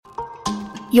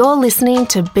You're listening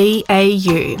to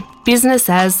BAU, Business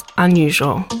as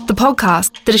Unusual, the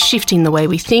podcast that is shifting the way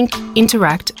we think,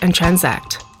 interact and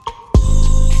transact.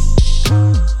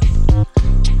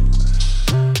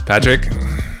 Patrick.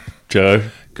 Joe.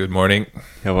 Good morning.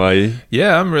 How are you?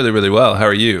 Yeah, I'm really, really well. How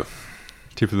are you?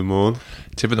 Tip of the morn.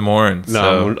 Tip of the morning.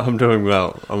 No, I'm doing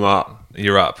well. I'm up.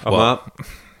 You're up. I'm up.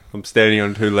 I'm standing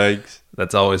on two legs.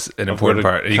 That's always an important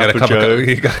part. You got a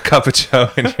cup of Joe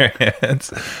in your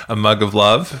hands, a mug of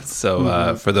love.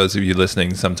 So for those of you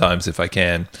listening, sometimes if I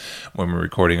can, when we're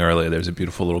recording early, there's a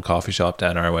beautiful little coffee shop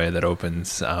down our way that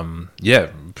opens,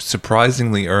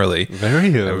 surprisingly early.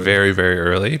 Very early. Very, very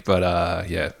early. But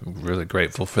really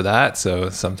grateful for that. So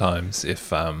sometimes if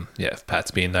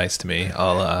Pat's being nice to me,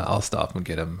 I'll stop and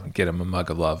get him a mug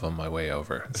of love on my way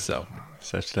over. So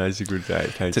today's a good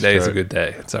day. Today's a good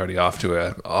day. It's already off to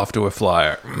a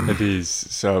flyer. It is.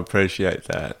 So I appreciate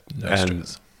that. No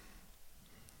stress.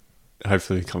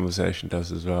 Hopefully the conversation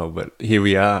does as well. But here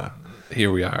we are.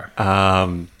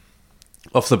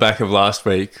 Off the back of last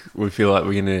week, we feel like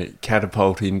we're going to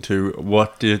catapult into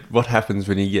what happens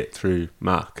when you get through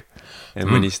muck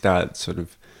and when you start sort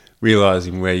of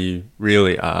realising where you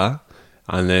really are,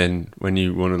 and then when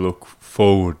you want to look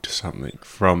forward to something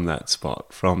from that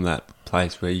spot, from that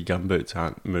place where your gumboots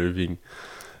aren't moving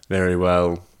very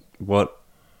well. What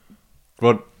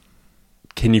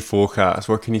can you forecast?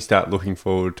 What can you start looking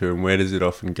forward to, and where does it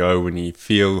often go when you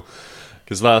feel?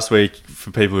 Because last week,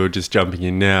 for people who are just jumping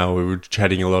in now, we were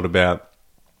chatting a lot about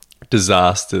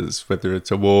disasters, whether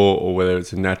it's a war or whether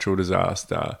it's a natural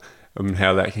disaster, and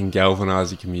how that can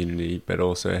galvanise a community, but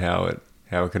also how it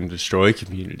can destroy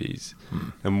communities,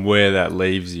 and where that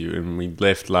leaves you. And we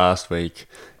left last week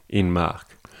in muck.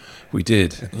 We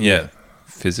did, yeah,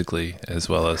 physically as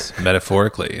well as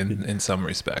metaphorically in some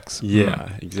respects.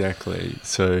 Yeah, exactly.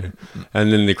 So,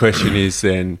 and then the question is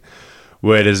then,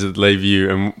 where does it leave you,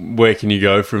 and where can you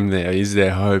go from there? Is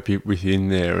there hope within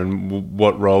there, and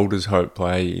what role does hope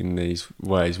play in these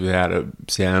ways without it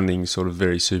sounding sort of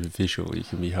very superficial? You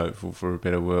can be hopeful for a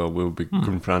better world. We were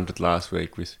confronted last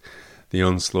week with the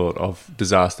onslaught of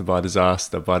disaster by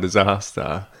disaster by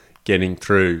disaster, getting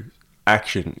through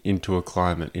action into a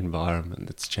climate environment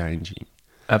that's changing.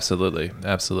 Absolutely.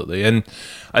 And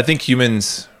I think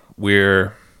humans, we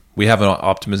have an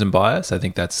optimism bias. I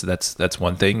think that's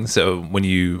one thing. So when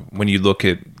you look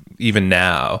at even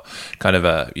now, kind of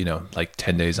like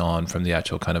 10 days on from the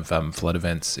actual kind of flood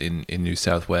events in New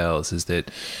South Wales, is that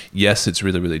yes, it's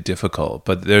really, really difficult,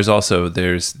 but there's also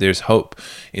there's hope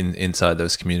inside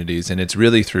those communities, and it's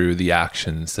really through the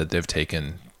actions that they've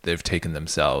taken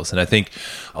themselves. And I think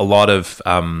a lot of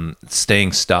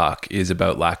staying stuck is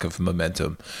about lack of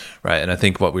momentum, right? And I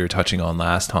think what we were touching on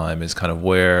last time is kind of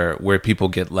where people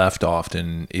get left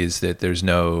often is that there's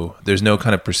no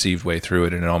kind of perceived way through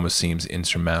it, and it almost seems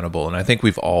insurmountable. And I think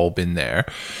we've all been there,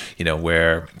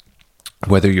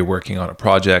 whether you're working on a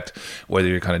project, whether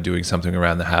you're kind of doing something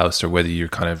around the house, or whether you're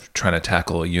kind of trying to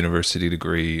tackle a university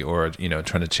degree, or,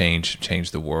 trying to change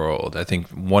the world. I think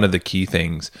one of the key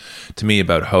things to me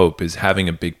about hope is having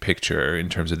a big picture in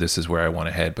terms of this is where I want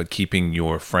to head, but keeping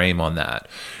your frame on that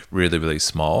really, really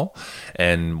small.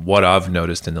 And what I've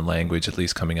noticed in the language, at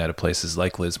least coming out of places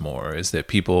like Lismore, is that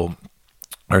people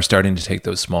are starting to take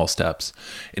those small steps.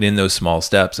 And in those small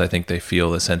steps, I think they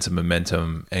feel a sense of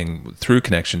momentum, and through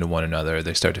connection to one another,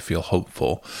 they start to feel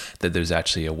hopeful that there's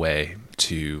actually a way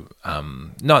to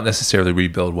not necessarily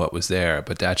rebuild what was there,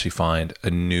 but to actually find a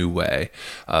new way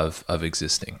of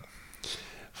existing.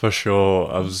 For sure.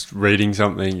 I was reading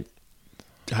something,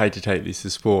 I hate to take this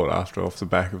as sport off the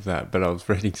back of that, but I was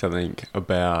reading something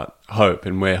about hope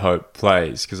and where hope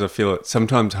plays, because I feel that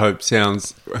sometimes hope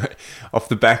sounds off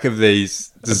the back of these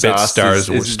disasters,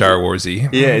 a bit Star Warsy.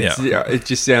 Yeah, it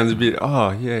just sounds a bit,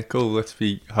 cool, let's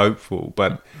be hopeful.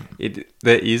 But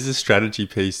there is a strategy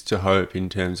piece to hope in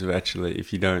terms of actually,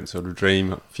 if you don't sort of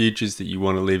dream futures that you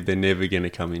want to live, they're never going to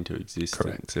come into existence.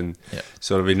 Correct. And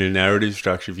sort of in a narrative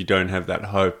structure, if you don't have that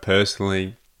hope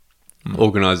personally,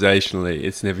 organisationally,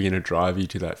 it's never going to drive you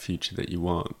to that future that you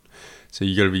want. So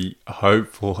you got to be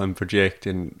hopeful and project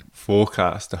and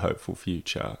forecast a hopeful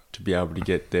future to be able to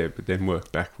get there, but then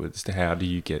work backwards to how do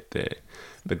you get there.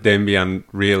 But then be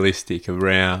unrealistic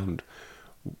around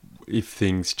if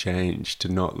things change, to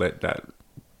not let that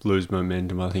lose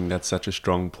momentum. I think that's such a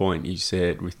strong point you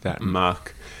said with that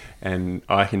muck. And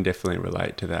I can definitely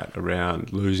relate to that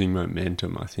around losing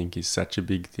momentum, I think is such a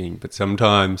big thing. But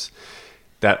sometimes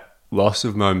that loss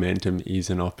of momentum is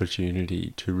an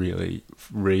opportunity to really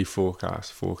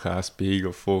forecast big,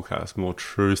 or forecast more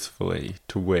truthfully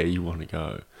to where you want to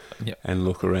go. And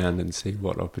look around and see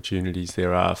what opportunities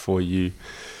there are for you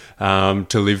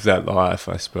to live that life,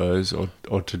 I suppose,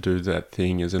 or to do that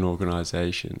thing as an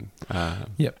organisation.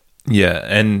 Yep. Yeah,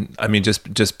 and I mean,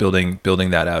 just building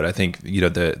that out. I think, you know,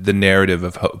 the narrative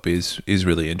of hope is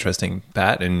really interesting,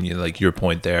 Pat, and, you know, like your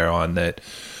point there on that.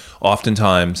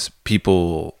 Oftentimes,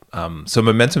 people. So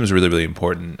momentum is really, really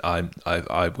important.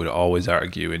 I would always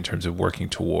argue in terms of working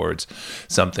towards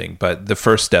something. But the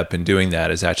first step in doing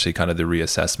that is actually kind of the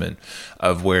reassessment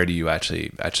of where do you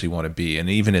actually want to be. And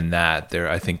even in that,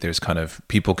 I think there's kind of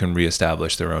people can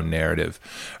reestablish their own narrative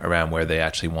around where they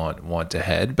actually want to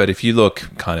head. But if you look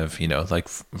kind of, you know, like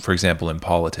for example in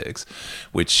politics,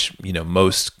 which, you know,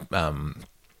 most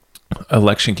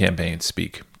election campaigns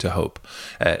speak to hope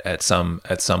at some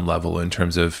level in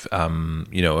terms of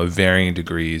you know, of varying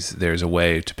degrees. There's a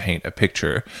way to paint a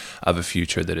picture of a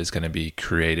future that is going to be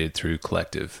created through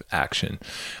collective action,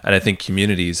 and I think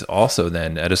communities also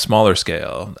then at a smaller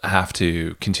scale have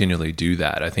to continually do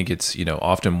that. I think it's, you know,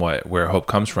 often where hope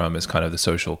comes from is kind of the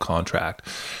social contract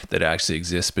that actually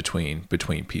exists between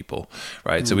people,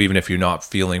 right? So even if you're not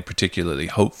feeling particularly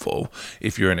hopeful,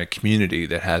 if you're in a community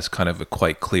that has kind of a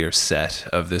quite clear set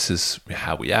of this is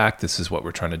how we act, this is what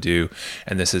we're trying to do,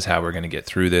 and this is how we're going to get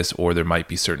through this, or there might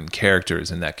be certain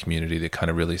characters in that community that kind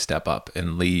of really step up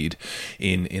and lead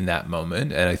in that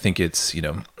moment. And I think it's, you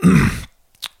know,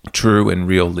 true and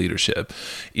real leadership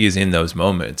is in those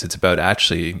moments. It's about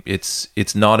actually,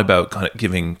 it's not about kind of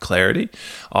giving clarity.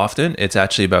 Often it's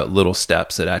actually about little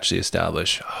steps that actually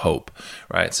establish hope,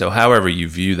 right? So however you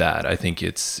view that, I think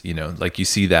it's, you know, like you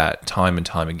see that time and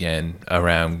time again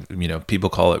around, you know,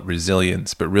 people call it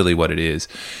resilience, but really what it is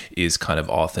kind of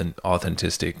authentic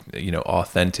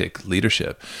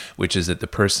leadership, which is that the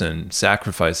person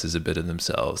sacrifices a bit of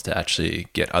themselves to actually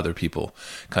get other people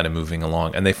kind of moving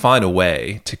along, and they find a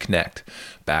way to connect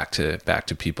back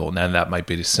to people. And that might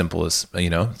be as simple as, you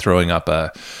know, throwing up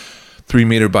a 3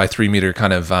 meter by 3 meter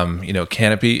kind of you know,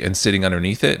 canopy and sitting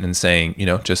underneath it and saying, you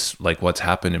know, just like what's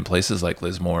happened in places like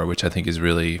Lismore, which I think is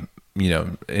really, you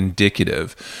know,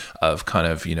 indicative of kind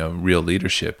of, you know, real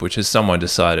leadership, which is someone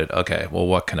decided, okay, well,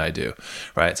 what can I do,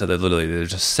 right? So they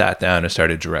just sat down and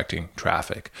started directing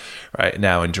traffic, right?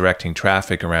 Now in directing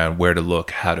traffic around where to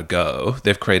look, how to go,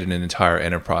 they've created an entire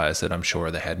enterprise that I'm sure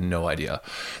they had no idea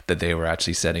that they were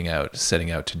actually setting out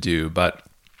to do. But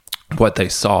what they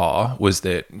saw was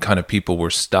that kind of people were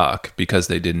stuck because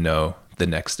they didn't know the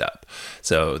next step.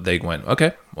 So they went,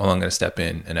 okay, well, I'm going to step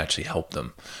in and actually help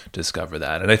them discover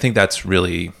that. And I think that's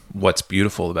really what's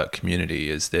beautiful about community,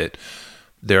 is that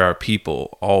there are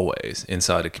people always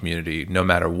inside a community, no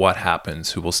matter what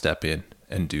happens, who will step in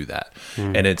and do that.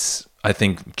 And I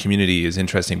think community is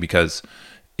interesting because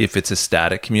if it's a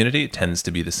static community, it tends to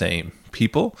be the same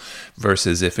people,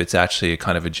 versus if it's actually a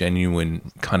kind of a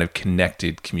genuine kind of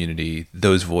connected community,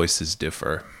 those voices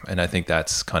differ. And I think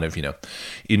that's kind of, you know,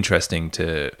 interesting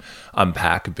to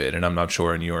unpack a bit. And I'm not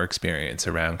sure in your experience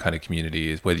around kind of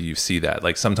community whether you see that.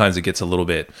 Like sometimes it gets a little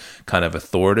bit kind of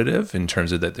authoritative in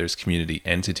terms of that there's community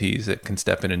entities that can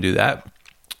step in and do that.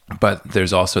 But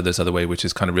there's also this other way, which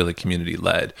is kind of really community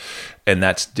led. And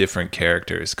that's different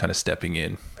characters kind of stepping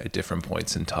in at different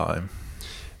points in time.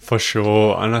 For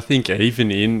sure. And I think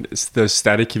even in those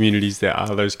static communities, there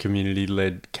are those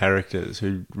community-led characters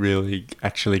who really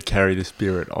actually carry the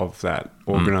spirit of that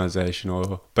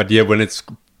organisation. But yeah, when it's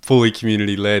fully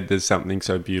community-led, there's something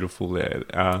so beautiful there.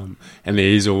 And there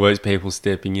is always people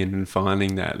stepping in and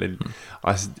finding that.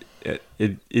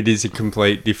 It is a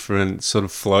complete different sort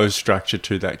of flow structure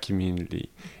to that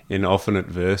community. And often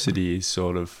adversity is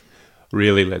sort of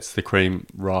really lets the cream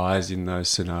rise in those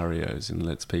scenarios and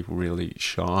lets people really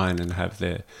shine and have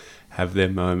their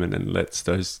moment, and lets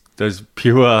those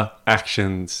pure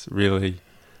actions really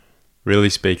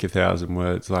speak 1,000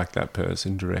 words, like that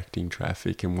person directing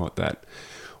traffic and what that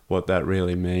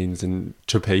really means. And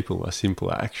to people, a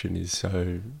simple action is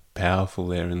so powerful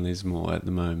there in Lismore at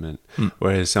the moment.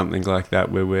 Whereas something like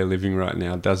that where we're living right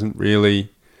now doesn't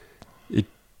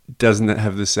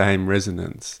have the same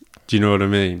resonance. Do you know what I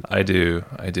mean? I do.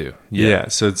 Yeah.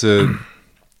 So it's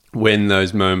when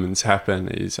those moments happen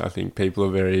is, I think people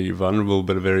are very vulnerable,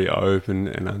 but are very open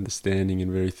and understanding and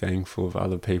very thankful of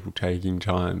other people taking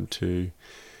time to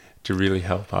really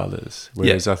help others.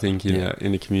 Whereas I think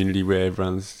in a community where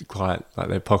everyone's quite like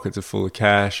their pockets are full of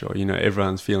cash, or, you know,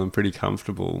 everyone's feeling pretty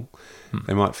comfortable,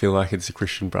 they might feel like it's a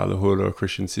Christian brotherhood or a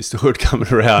Christian sisterhood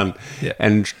coming around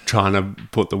and trying to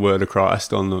put the word of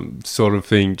Christ on them, sort of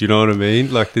thing. Do you know what I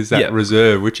mean? Like there's that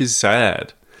reserve, which is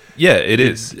sad. Yeah, it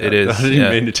is. It is. I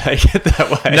didn't mean to take it that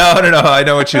way. No.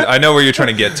 I know where you're trying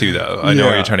to get to, though. I know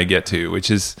where you're trying to get to,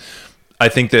 which is, I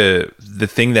think the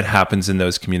thing that happens in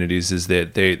those communities is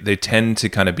that they tend to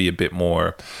kind of be a bit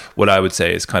more, what I would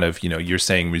say is kind of, you're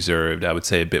saying reserved, I would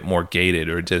say a bit more gated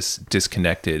or just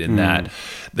disconnected in that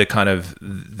the kind of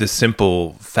the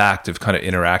simple fact of kind of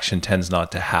interaction tends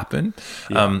not to happen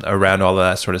around all of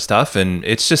that sort of stuff. And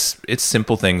it's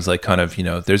simple things like kind of,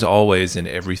 there's always in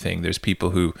everything, there's people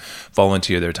who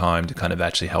volunteer their time to kind of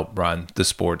actually help run the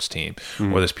sports team,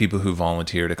 or there's people who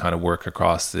volunteer to kind of work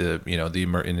across the,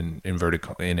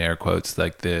 in air quotes,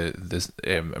 like this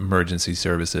emergency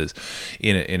services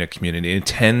in a community. It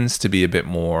tends to be a bit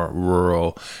more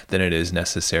rural than it is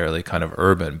necessarily kind of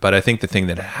urban. But I think the thing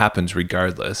that happens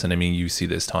regardless, and I mean you see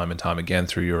this time and time again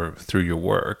through your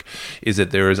work, is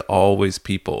that there is always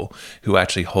people who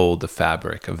actually hold the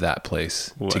fabric of that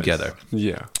place together.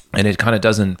 Yeah. And it kind of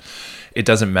doesn't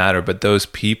matter, but those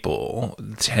people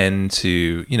tend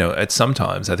to, at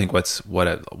sometimes I think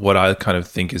what I kind of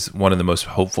think is one of the most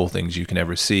hopeful things you can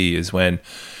ever see is when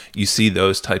you see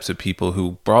those types of people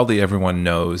who broadly everyone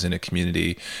knows in a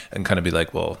community and kind of be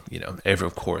like, well,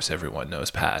 of course everyone knows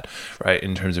Pat, right?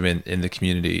 In terms of in the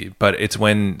community, but it's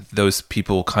when those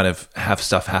people kind of have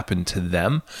stuff happen to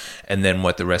them, and then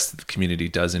what the rest of the community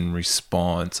does in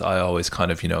response, I always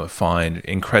kind of, find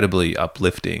incredibly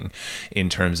uplifting in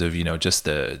terms of, just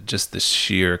the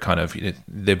sheer kind of,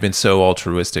 they've been so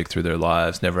altruistic through their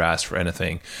lives, never asked for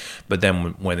anything. But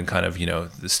then when kind of,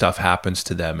 the stuff happens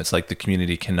to them, it's like the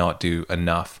community cannot do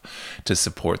enough to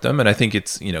support them. And I think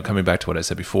it's, coming back to what I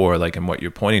said before, like, and what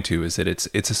you're pointing to is that it's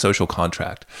a social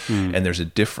contract, and there's a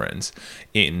difference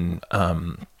in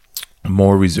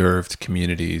more reserved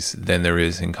communities than there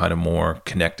is in kind of more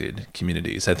connected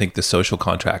communities. I think the social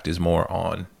contract is more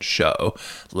on show,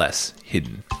 less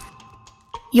hidden.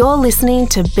 You're listening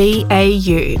to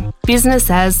BAU,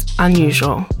 Business as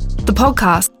Unusual, the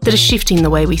podcast that is shifting the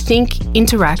way we think,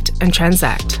 interact and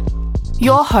transact.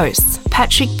 Your hosts,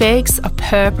 Patrick Beggs of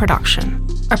Per Production,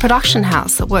 a production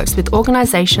house that works with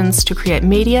organisations to create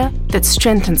media that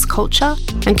strengthens culture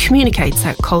and communicates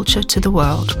that culture to the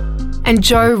world. And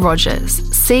Joe Rogers,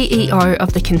 CEO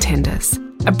of The Contenders,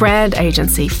 a brand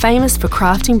agency famous for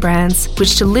crafting brands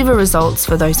which deliver results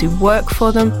for those who work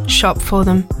for them, shop for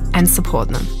them, and support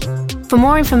them. For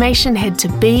more information, head to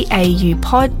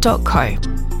baupod.co.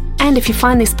 And if you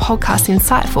find this podcast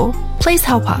insightful, please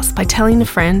help us by telling a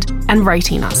friend and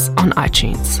rating us on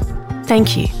iTunes.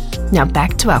 Thank you. Now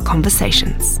back to our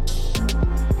conversations.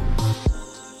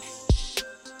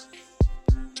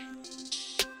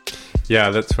 Yeah,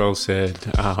 that's well said.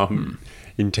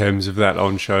 In terms of that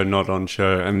on show, not on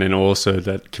show, and then also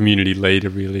that community leader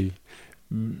really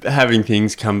having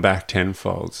things come back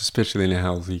tenfold, especially in a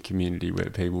healthy community where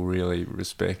people really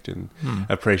respect and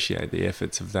appreciate the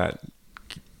efforts of that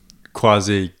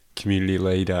quasi community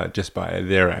leader just by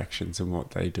their actions and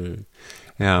what they do.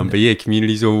 But yeah,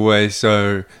 community's always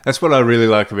so. That's what I really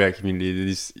like about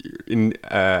community. Is in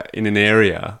an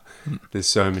area, there's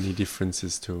so many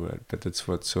differences to it, but that's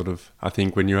what sort of, I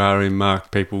think when you are in mark,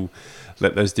 people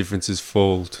let those differences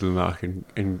fall to the mark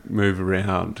and move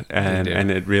around, and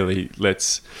it really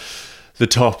lets the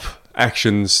top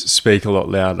actions speak a lot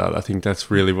louder. I think that's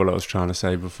really what I was trying to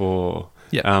say before.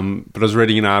 But I was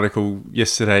reading an article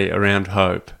yesterday around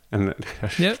hope, and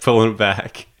pulling it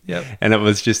back. And it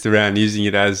was just around using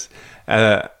it as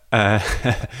a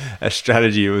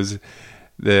strategy. It was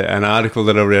an article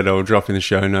that I read. I'll drop in the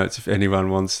show notes if anyone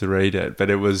wants to read it. But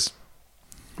it was,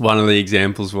 one of the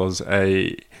examples was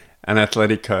an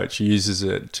athletic coach uses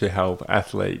it to help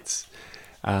athletes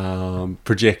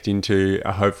project into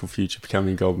a hopeful future,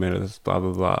 becoming gold medalists, blah,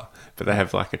 blah, blah. But they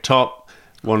have like a top,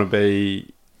 want to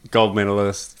be gold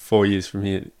medalist 4 years from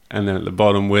here, and then at the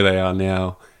bottom where they are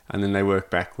now, and then they work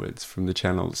backwards from the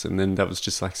channels. And then that was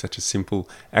just like such a simple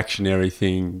actionary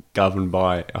thing governed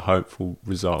by a hopeful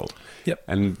result.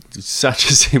 And such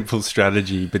a simple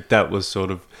strategy, but that was sort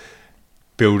of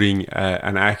building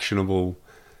an actionable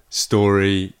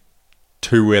story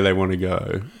to where they want to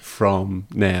go from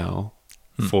now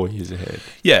 4 years ahead.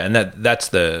 And that's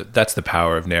the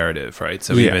power of narrative, right?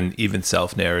 So even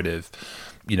self-narrative,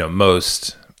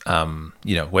 most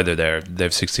whether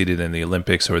they've succeeded in the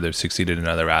Olympics or they've succeeded in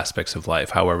other aspects of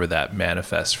life, however that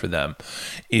manifests for them,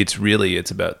 it's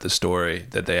about the story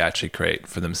that they actually create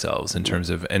for themselves in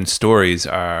terms of, and stories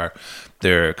are,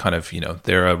 they're kind of,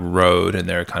 they're a road and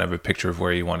they're kind of a picture of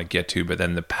where you want to get to, but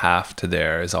then the path to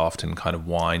there is often kind of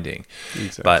winding.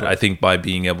 Exactly. But I think by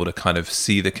being able to kind of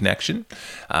see the connection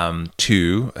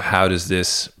to how does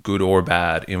this good or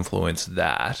bad influence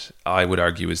that, I would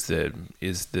argue is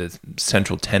the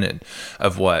central tenet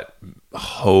of what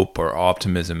hope or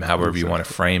optimism, however you want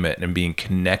to frame it, and being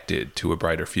connected to a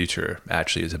brighter future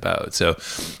actually is about. So,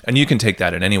 and you can take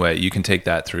that in any way. You can take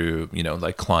that through,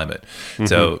 like climate.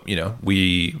 So,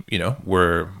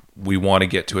 we want to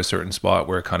get to a certain spot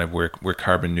where kind of we're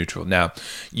carbon neutral. Now,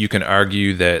 you can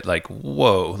argue that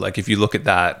if you look at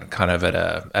that kind of at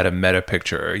a meta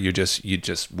picture, you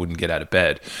just wouldn't get out of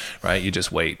bed, right? You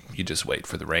just wait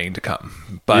for the rain to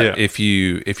come. But if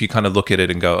you kind of look at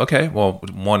it and go, okay, well,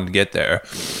 one, to get there,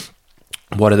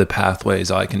 what are the pathways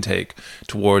I can take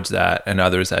towards that, and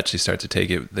others actually start to take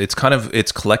it. It's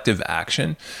collective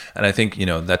action. And I think,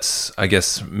 that's, I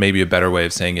guess, maybe a better way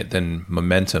of saying it than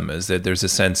momentum, is that there's a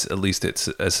sense, at least it's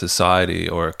a society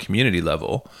or a community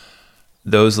level,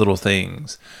 those little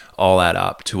things all add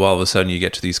up to all of a sudden you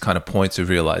get to these kind of points of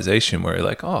realization where you're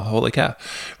like, oh, holy cow,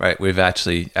 right? We've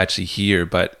actually here.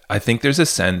 But I think there's a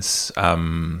sense,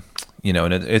 and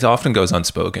it often goes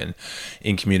unspoken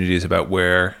in communities about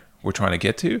where we're trying to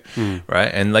get to,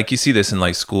 right? And like you see this in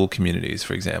like school communities,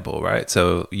 for example, right?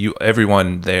 So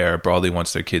everyone there broadly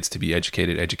wants their kids to be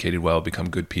educated well, become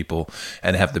good people,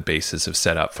 and have the basis of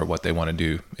set up for what they want to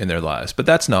do in their lives. But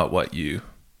that's not what you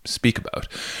speak about,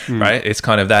 right? It's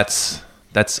kind of that's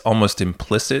almost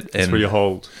implicit. That's where you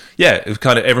hold. Yeah, it's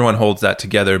kind of everyone holds that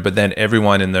together, but then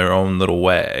everyone in their own little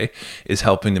way is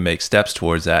helping to make steps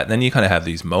towards that. And then you kind of have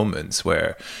these moments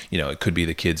where, it could be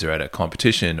the kids are at a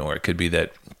competition, or it could be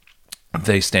that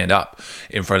they stand up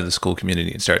in front of the school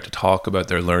community and start to talk about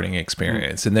their learning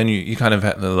experience. And then you kind of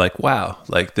have like, wow,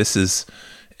 like this is,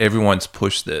 everyone's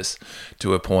pushed this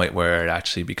to a point where it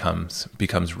actually becomes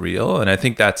real. And I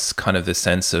think that's kind of the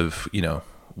sense of,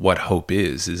 what hope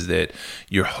is that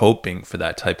you're hoping for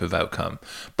that type of outcome,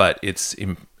 but it's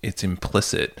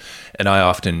implicit. And I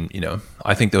often,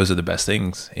 I think those are the best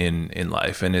things in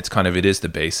life. And it is the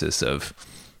basis of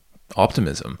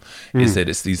optimism, is that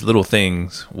it's these little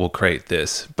things will create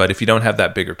this. But if you don't have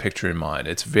that bigger picture in mind,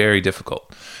 it's very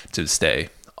difficult to stay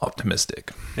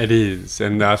optimistic. It is.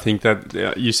 And I think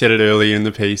that you said it earlier in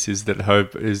the piece, is that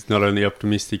hope is not only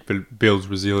optimistic but builds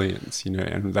resilience,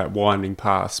 and that winding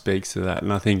path speaks to that.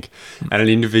 And I think at an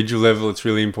individual level it's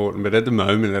really important, but at the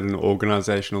moment at an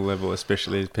organizational level,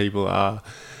 especially as people are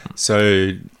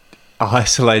so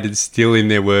isolated still in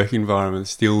their work environment,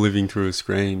 still living through a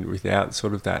screen without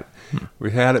sort of that,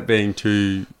 without it being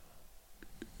too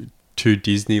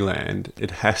Disneyland, it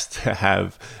has to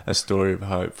have a story of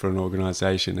hope for an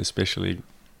organisation, especially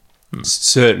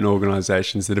certain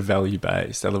organisations that are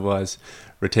value-based. Otherwise,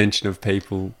 retention of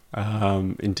people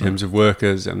in terms of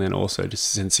workers, and then also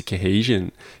just a sense of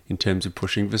cohesion in terms of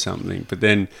pushing for something. But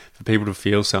then for people to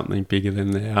feel something bigger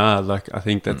than they are, I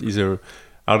think that is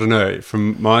I don't know,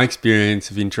 from my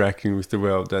experience of interacting with the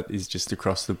world, that is just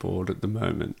across the board at the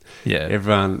moment. Yeah.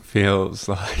 Everyone feels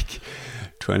like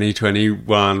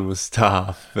 2021 was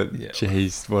tough, but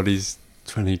geez, what is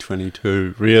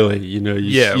 2022? Really?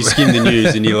 You skim the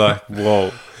news and you're like,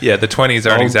 whoa. Yeah, the 20s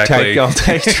aren't exactly... I'll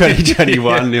take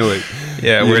 2021 nearly.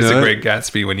 Yeah, where's the Great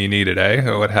Gatsby when you need it,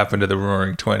 eh? What happened to the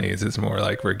Roaring 20s? It's more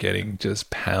like we're getting just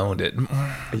pounded.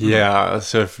 Yeah,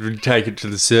 so if we take it to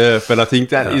the surf, but I think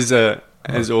that is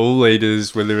as all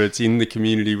leaders, whether it's in the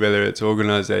community, whether it's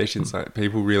organisations, like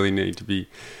people really need to be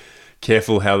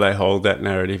careful how they hold that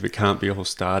narrative. It can't be all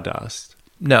stardust.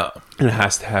 No. It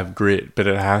has to have grit, but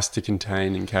it has to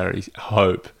contain and carry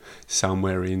hope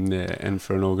somewhere in there. And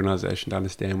for an organisation to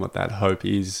understand what that hope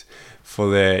is for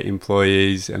their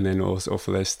employees, and then also for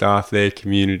their staff, their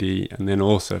community, and then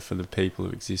also for the people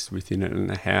who exist within it and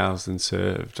are housed and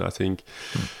served, I think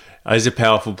is a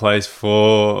powerful place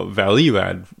for value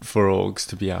add for orgs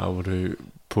to be able to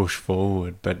push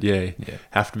forward. But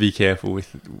have to be careful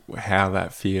with how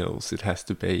that feels. It has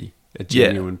to be a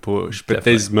genuine push. But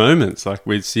definitely. There's moments like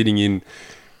we're sitting in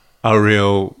a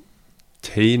real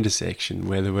T intersection,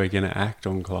 whether we're going to act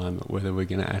on climate, whether we're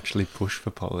going to actually push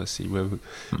for policy, whether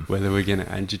we're going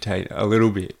to agitate a little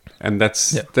bit. And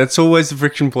that's always the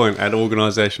friction point at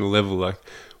organisational level. Like,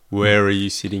 where are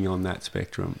you sitting on that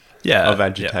spectrum of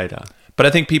agitator? But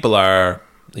I think people are,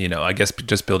 I guess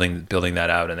just building that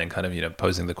out and then kind of,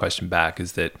 posing the question back,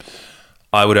 is that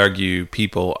I would argue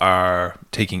people are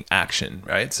taking action,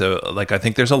 right? So I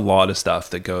think there's a lot of stuff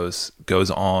that goes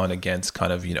on against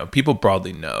kind of, people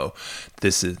broadly know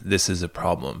this is a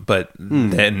problem, but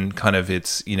then kind of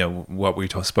it's, what we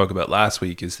spoke about last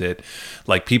week is that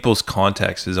people's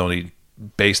context is only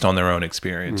based on their own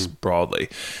experience broadly.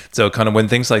 So kind of when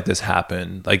things like this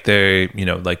happen,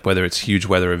 whether it's huge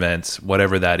weather events,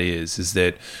 whatever that is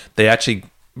that they actually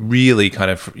really kind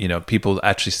of, people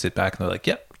actually sit back and they're like,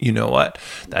 yep, you know what,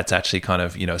 that's actually kind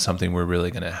of, something we're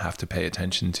really going to have to pay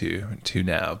attention to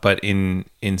now. But in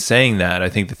saying that, I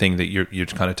think the thing that you're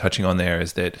kind of touching on there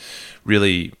is that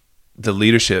really the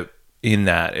leadership in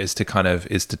that is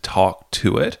to talk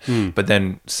to it, but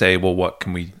then say, well, what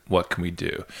can we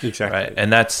do? Exactly. Right?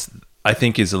 And that's, I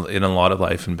think, is in a lot of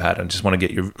life. And Pat, I just want to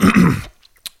get your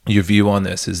your view on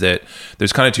this, is that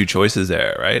there's kind of two choices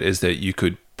there, right? Is that you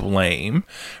could blame,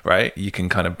 right? You can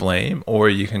kind of blame, or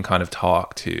you can kind of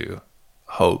talk to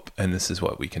hope, and this is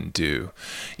what we can do,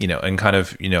 and kind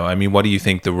of, I mean, what do you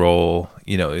think the role,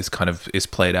 is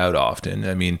played out often?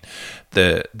 I mean,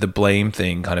 the blame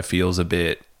thing kind of feels a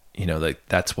bit, like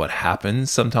that's what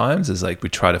happens sometimes, is like we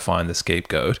try to find the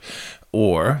scapegoat.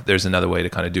 Or there's another way to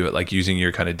kind of do it, like using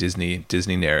your kind of Disney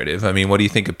narrative. I mean, what do you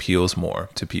think appeals more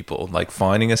to people, like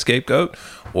finding a scapegoat,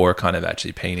 or kind of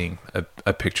actually painting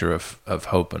a picture of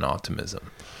hope and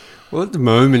optimism? Well, at the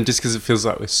moment, just because it feels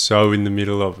like we're so in the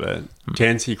middle of it, to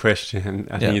answer your question,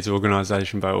 I think it's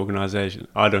organisation by organisation.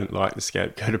 I don't like the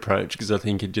scapegoat approach, because I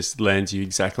think it just lands you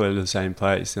exactly in the same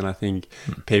place. And I think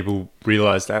people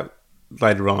realise that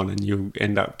later on, and you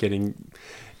end up getting...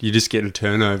 You just get a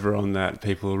turnover on that.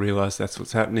 People will realise that's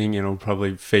what's happening, and it'll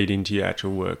probably feed into your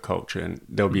actual work culture, and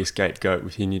there'll be a scapegoat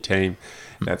within your team.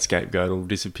 That scapegoat will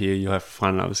disappear. You'll have to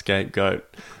find another scapegoat,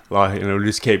 and it'll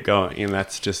just keep going. And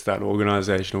that's just that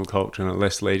organisational culture, and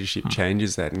unless leadership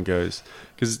changes that and goes,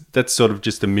 because that's sort of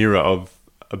just a mirror of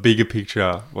a bigger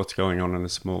picture, what's going on a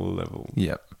smaller level.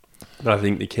 Yep. But I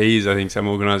think the key is, I think some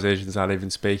organisations aren't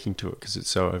even speaking to it because it's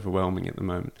so overwhelming at the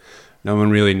moment. No one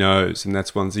really knows, and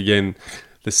that's once again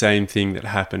the same thing that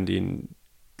happened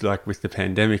with the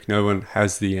pandemic. No one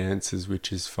has the answers,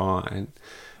 which is fine.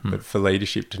 But for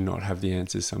leadership to not have the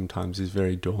answers sometimes is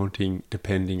very daunting,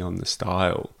 depending on the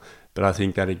style. But I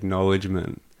think that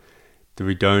acknowledgement that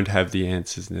we don't have the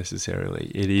answers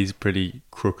necessarily, it is pretty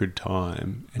crooked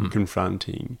time and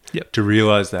confronting to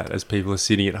realise that as people are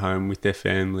sitting at home with their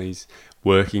families,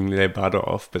 working their butt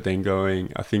off, but then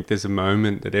going, I think there's a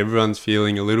moment that everyone's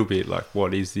feeling a little bit like,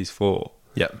 what is this for?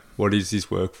 Yeah. What is this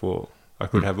work for? I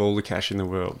could have all the cash in the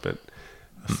world, but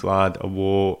a flood, a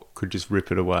war could just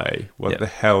rip it away. What the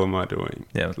hell am I doing?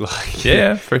 Yeah.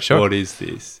 Yeah, for sure. What is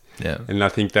this? Yeah. And I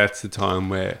think that's the time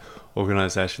where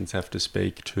organisations have to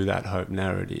speak to that hope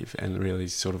narrative and really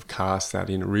sort of cast that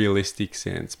in a realistic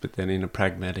sense, but then in a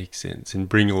pragmatic sense, and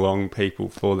bring along people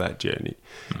for that journey.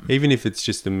 Even if it's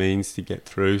just a means to get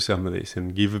through some of this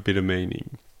and give a bit of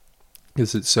meaning.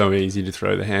 Because it's so easy to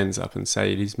throw the hands up and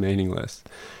say it is meaningless.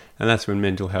 And that's when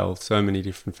mental health, so many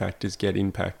different factors get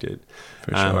impacted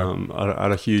For sure. At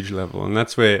a huge level. And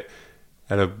that's where,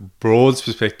 at a broad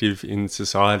perspective in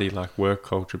society, like work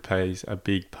culture plays a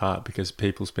big part, because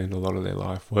people spend a lot of their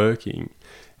life working.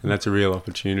 And that's a real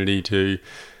opportunity to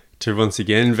once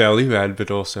again value add,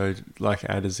 but also like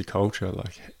add as a culture,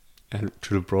 like add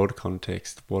to the broader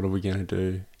context. What are we going to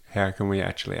do? How can we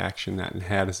actually action that, and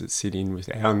how does it sit in with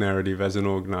our narrative as an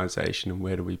organisation, and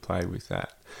where do we play with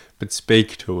that? But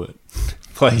speak to it.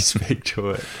 Please speak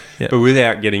to it. But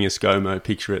without getting a ScoMo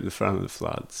picture at the front of the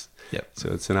floods. Yep.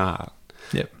 So it's an art.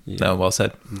 Yep. Yeah. No, well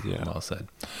said. Yeah. Well said.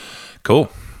 Cool.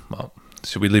 Well,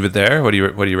 should we leave it there? What do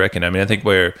you reckon? I mean, I think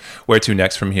where to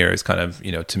next from here is kind of,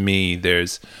 to me,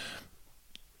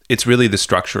 it's really the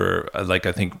structure, like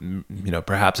I think,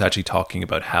 perhaps actually talking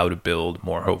about how to build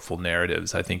more hopeful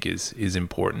narratives, I think is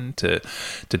important to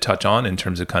touch on, in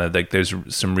terms of kind of like there's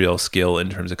some real skill in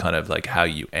terms of kind of like how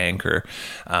you anchor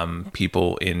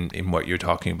people in what you're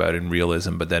talking about in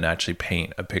realism, but then actually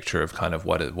paint a picture of kind of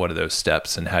what are those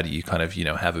steps, and how do you kind of,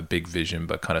 have a big vision,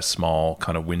 but kind of small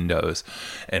kind of windows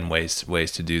and ways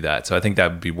to do that. So I think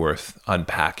that would be worth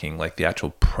unpacking, like the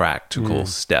actual practical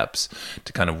steps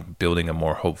to kind of building a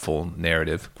more hopeful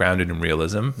narrative grounded in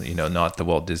realism, not the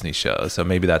Walt Disney show. So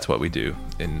maybe that's what we do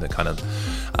in the kind of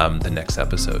the next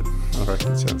episode. I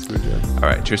reckon sounds good, yeah. All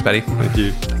right. Cheers, Patty. Thank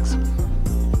you. Thanks.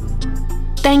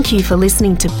 Thank you for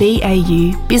listening to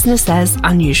BAU Business as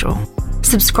Unusual.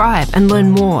 Subscribe and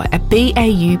learn more at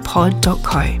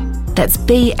baupod.co. That's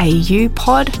baupod.co.